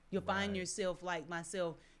 You'll find yourself, like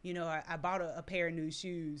myself, I bought a pair of new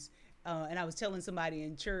shoes, and I was telling somebody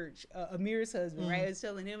in church, Amir's husband, right? I was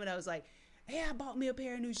telling him, and I was like, hey, I bought me a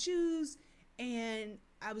pair of new shoes, and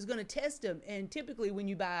I was going to test them. And typically when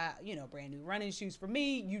you buy, brand new running shoes, for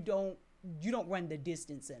me, you don't run the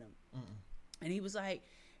distance in them. And he was like,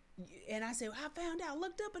 and I said, well, I found out,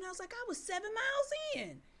 looked up, and I was like, I was 7 miles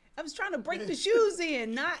in. I was trying to break the shoes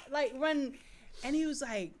in, not like run. And he was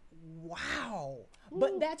like, wow.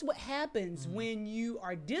 But that's what happens when you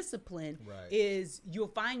are disciplined, is you'll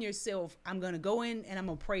find yourself, I'm going to go in and I'm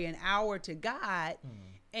going to pray an hour to God.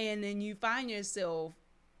 And then you find yourself,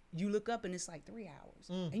 you look up and it's like 3 hours.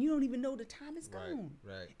 And you don't even know the time is gone.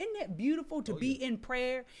 Right. Isn't that beautiful to be in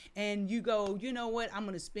prayer, and you go, you know what, I'm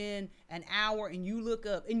going to spend an hour, and you look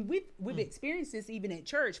up. And we've experienced this even at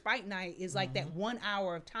church. Fight night is like that 1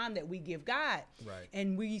 hour of time that we give God. Right.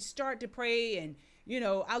 And we start to pray, and,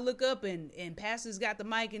 I look up, and Pastor's got the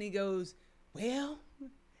mic, and he goes, well,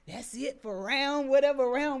 that's it for whatever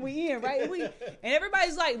round we in, right? And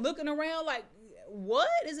everybody's like looking around like, what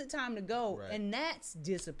is it time to go? Right. And that's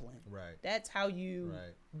discipline. Right. That's how you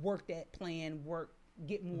work that plan,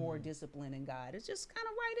 get more discipline in God. It's just kind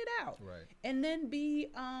of write it out. Right. And then be,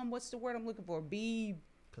 what's the word I'm looking for? Be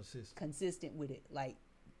consistent with it. Like,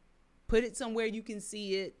 put it somewhere you can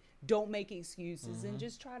see it. Don't make excuses, and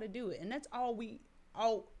just try to do it. And that's all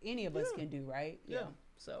any of us can do, right? Yeah.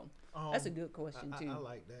 So that's a good question too. I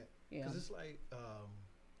like that. Yeah. Because it's like,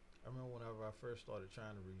 I remember whenever I first started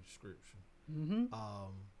trying to read scripture, I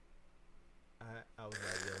was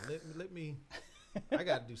like, yo, let me I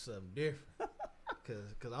got to do something different,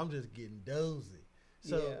 because I'm just getting dozy.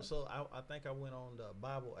 So I think I went on the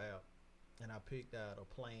Bible app and I picked out a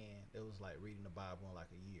plan that was like reading the Bible in like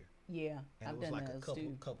a year. Yeah, And I've it was done like a those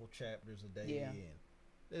too. couple chapters a day. Yeah. And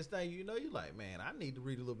this thing, you like, man, I need to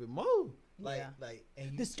read a little bit more.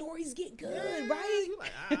 And The stories get good, yeah, right? You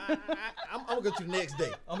like, I'm gonna go to the next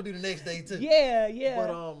day. I'm gonna do the next day too. Yeah.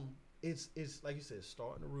 But it's like you said,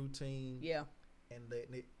 starting a routine. Yeah. And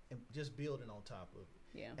and just building on top of it.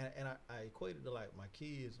 Yeah. And I equated to like my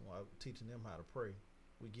kids when I'm teaching them how to pray.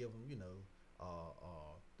 We give them,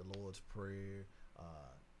 the Lord's Prayer,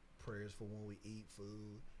 prayers for when we eat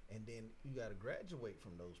food, and then you got to graduate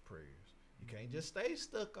from those prayers. You can't just stay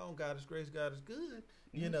stuck on God is grace, God is good.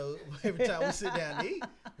 Every time we sit down to eat,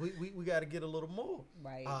 we got to get a little more.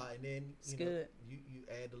 Right. And then good. You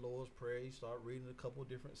add the Lord's Prayer. You start reading a couple of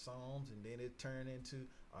different Psalms, and then it turned into,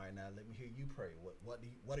 all right, now let me hear you pray. What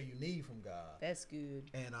do you need from God? That's good.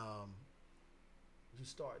 And you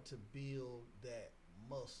start to build that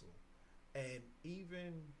muscle, and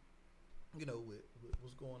even with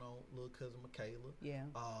what's going on, little cousin Michaela. Yeah.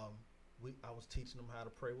 I was teaching them how to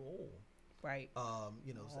pray with oil. Right.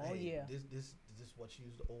 This is what you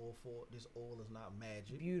use the oil for. This oil is not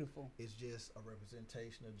magic. Beautiful. It's just a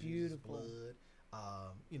representation of Jesus' blood.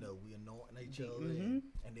 We anoint each other, and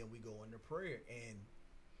then we go into prayer. And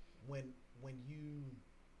when you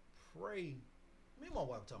pray, me and my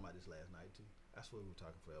wife were talking about this last night too. I swear we were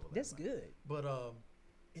talking forever. That's good. But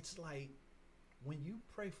it's like when you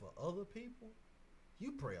pray for other people,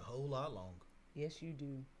 you pray a whole lot longer. Yes, you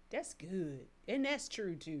do. That's good, and that's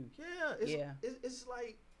true too. Yeah, it's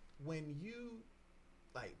like when you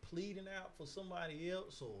like pleading out for somebody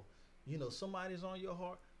else, or somebody's on your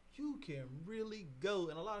heart, you can really go.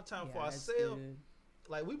 And a lot of times for ourselves,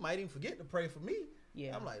 like we might even forget to pray for me.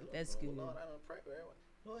 Yeah, I'm like, that's good. Lord, I don't pray for everyone.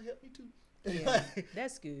 Lord, help me too. Yeah,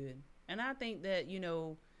 that's good. And I think that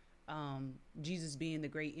Jesus being the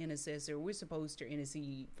great intercessor, we're supposed to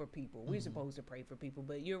intercede for people. We're supposed to pray for people.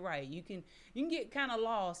 But you're right. You can get kind of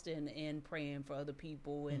lost in praying for other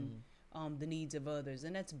people and the needs of others,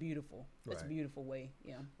 and that's beautiful. That's a beautiful way.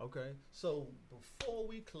 Yeah. Okay. So before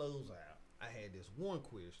we close out, I had this one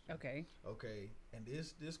question. Okay. And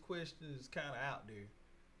this question is kind of out there,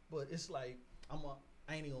 but it's like I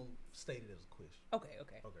ain't even gonna state it as a question. Okay.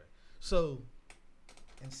 So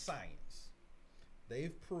in science,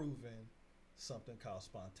 they've proven something called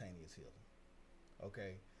spontaneous healing.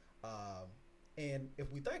 Okay. And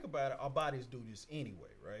if we think about it, our bodies do this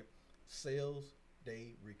anyway, right? Cells,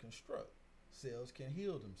 they reconstruct. Cells can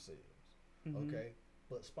heal themselves. Okay.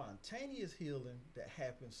 But spontaneous healing that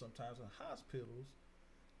happens sometimes in hospitals,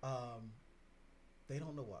 they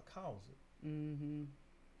don't know what causes it.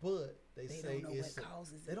 But they say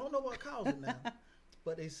they don't know what causes it now.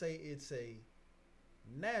 But they say it's a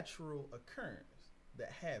natural occurrence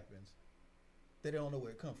that happens. They don't know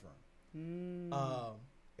where it comes from.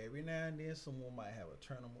 Every now and then, someone might have a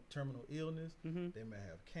terminal illness. They may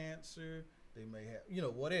have cancer. They may have,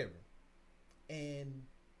 whatever. And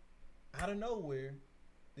out of nowhere,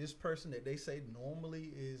 this person that they say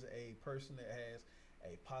normally is a person that has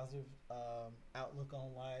a positive outlook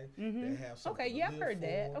on life. They have something to live I've heard for.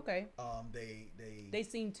 that. Okay. They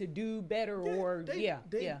seem to do better,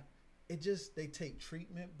 It just they take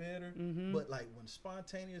treatment better. But like when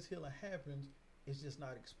spontaneous healing happens, it's just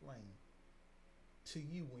not explained to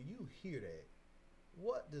you. When you hear that,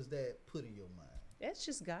 what does that put in your mind? That's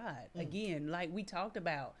just God. Again, like we talked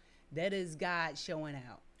about, that is God showing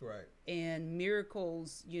out. Right. And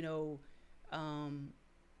miracles,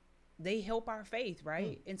 they help our faith,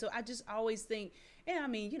 right? And so I just always think, and I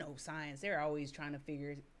mean, science, they're always trying to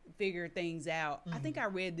figure things out. I think I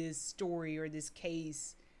read this story or this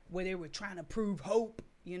case where they were trying to prove hope.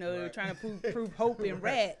 They were trying to prove hope in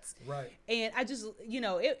rats. Right. And I just,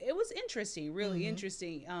 it was interesting, really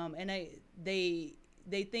interesting. And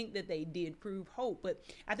they think that they did prove hope, but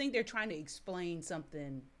I think they're trying to explain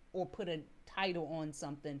something or put a title on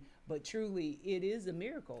something, but truly it is a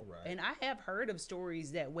miracle. Right. And I have heard of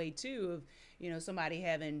stories that way too, of somebody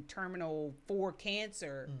having terminal 4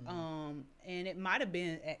 cancer. And it might have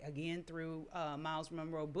been again through Miles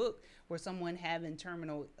Monroe book, where someone having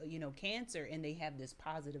terminal cancer, and they have this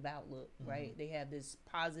positive outlook, right? They have this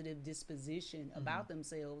positive disposition about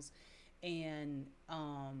themselves, and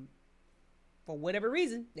for whatever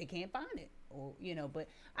reason they can't find it, or but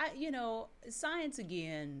science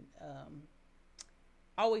again,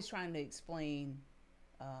 always trying to explain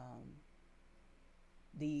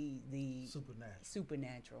the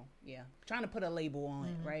supernatural, trying to put a label on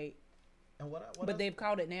it, right? And but they've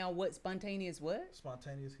called it now spontaneous healing.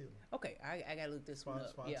 Okay, I gotta look this one up.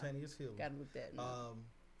 Spontaneous healing. Gotta look that up.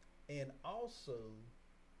 And also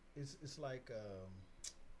it's like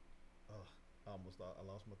I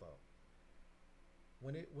lost my thought.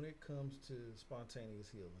 When it comes to spontaneous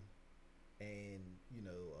healing and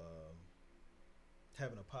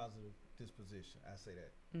having a positive disposition, I say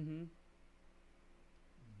that. Mm-hmm.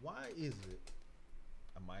 Why is it?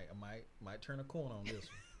 I might turn a corner on this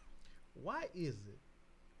one. Why is it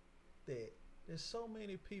that there's so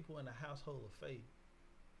many people in the household of faith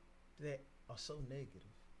that are so negative?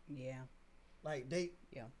 Yeah. Like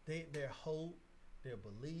their hope, their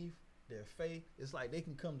belief, their faith. It's like they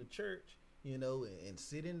can come to church, and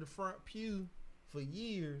sit in the front pew for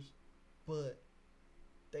years, but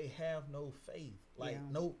they have no faith. Like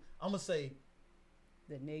no, I'm gonna say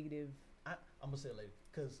the negative. I'm gonna say it later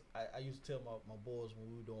because I used to tell my boys when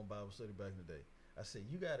we were doing Bible study back in the day. I said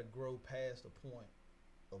you got to grow past the point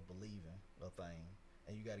of believing a thing,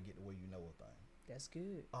 and you got to get to where you know a thing. That's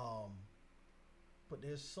good. But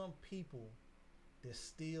there's some people that's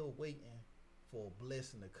still waiting for a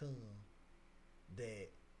blessing to come that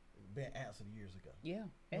been answered years ago. Yeah.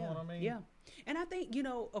 You know what I mean? Yeah. And I think,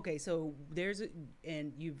 okay, so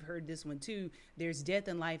and you've heard this one too, there's death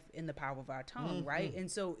and life in the power of our tongue, mm-hmm. right? And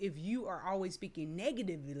so if you are always speaking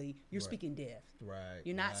negatively, you're speaking death. Right.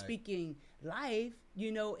 You're not speaking life,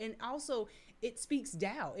 and also it speaks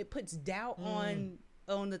doubt. It puts doubt on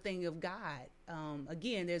the thing of God.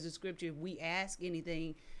 Again, there's a scripture, if we ask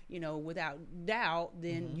anything, without doubt,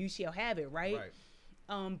 then you shall have it, right?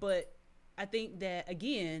 But I think that,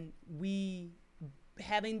 again, we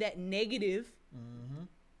having that negative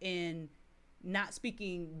and not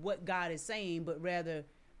speaking what God is saying, but rather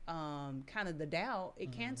kind of the doubt,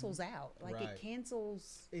 it cancels out. Like it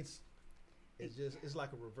cancels. It's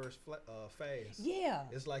like a reverse fast. Yeah.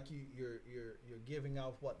 It's like you're giving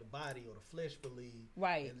off what the body or the flesh believe.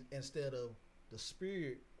 Right. Instead of the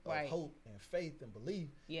spirit of hope and faith and belief.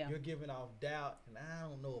 Yeah. You're giving off doubt, and I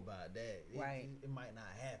don't know about that. It might not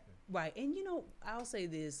happen. Right. And I'll say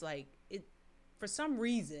this, like for some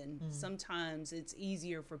reason, sometimes it's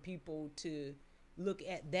easier for people to look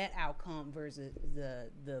at that outcome versus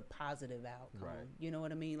the positive outcome. Right. You know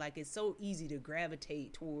what I mean? Like it's so easy to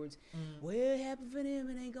gravitate towards, well, it happened for them,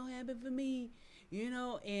 it ain't gonna happen for me.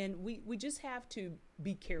 And we just have to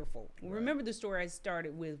be careful. Right. Remember the story I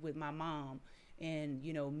started with my mom and,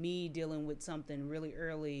 me dealing with something really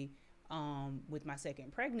early with my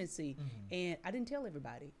second pregnancy, and I didn't tell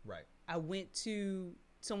everybody. Right. I went to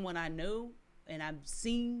someone I know and I've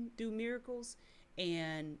seen do miracles,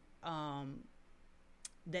 and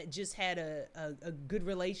that just had a good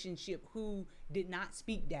relationship, who did not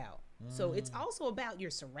speak doubt. So it's also about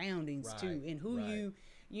your surroundings too, and who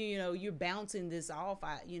you're bouncing this off.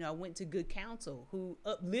 I went to good counsel who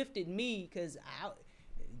uplifted me, because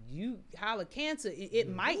you holler cancer, it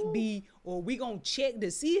might be, or we gonna check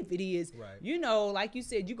to see if it is. Right. Like you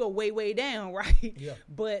said, you go way down, right? Yeah.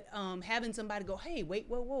 But having somebody go, hey, wait,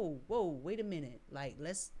 whoa, wait a minute, like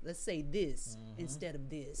let's say this instead of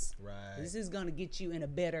this. Right. This is gonna get you in a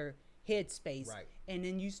better headspace. Right. And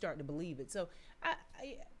then you start to believe it. So I got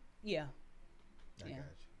you.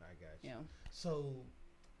 Yeah. So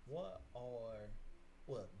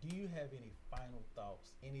do you have any final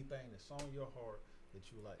thoughts? Anything that's on your heart that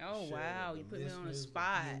you like to share? Wow, you put me on the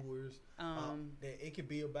spot. Viewers, that it could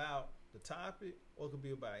be about the topic, or it could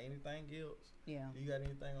be about anything else. Yeah. Do you got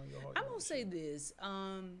anything on your heart? I'm gonna say this: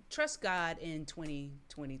 trust God in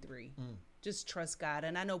 2023. Just trust God,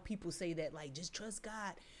 and I know people say that, like, just trust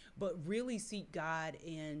God, but really seek God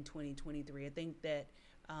in 2023. I think that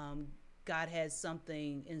God has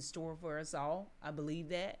something in store for us all. I believe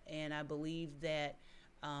that, and I believe that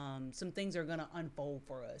some things are gonna unfold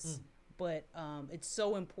for us. But it's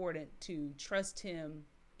so important to trust him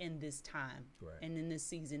in this time, and in this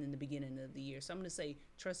season, in the beginning of the year. So I'm going to say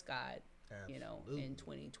trust God, Absolutely. In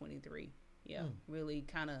 2023. Yeah, really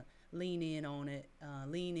kind of lean in on it,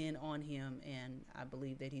 lean in on him, and I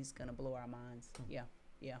believe that he's going to blow our minds.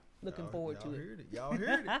 Yeah. Looking forward to it. Y'all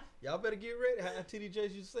heard it. Y'all better get ready. How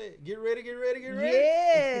TDJ used to say it. Get ready.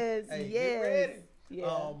 Yes, hey, yes. Get ready. Yeah.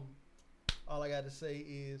 All I got to say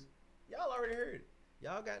is, y'all already heard it.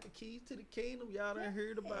 Y'all got the keys to the kingdom. Y'all done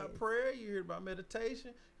heard about prayer. You heard about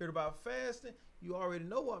meditation. Heard about fasting. You already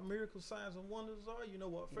know what miracle signs and wonders are. You know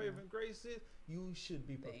what favor and grace is. You should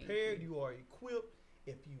be prepared. You are equipped.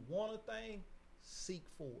 If you want a thing, seek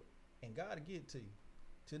for it. And God will get it to you.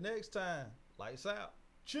 Till next time, lights out.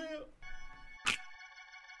 Chill.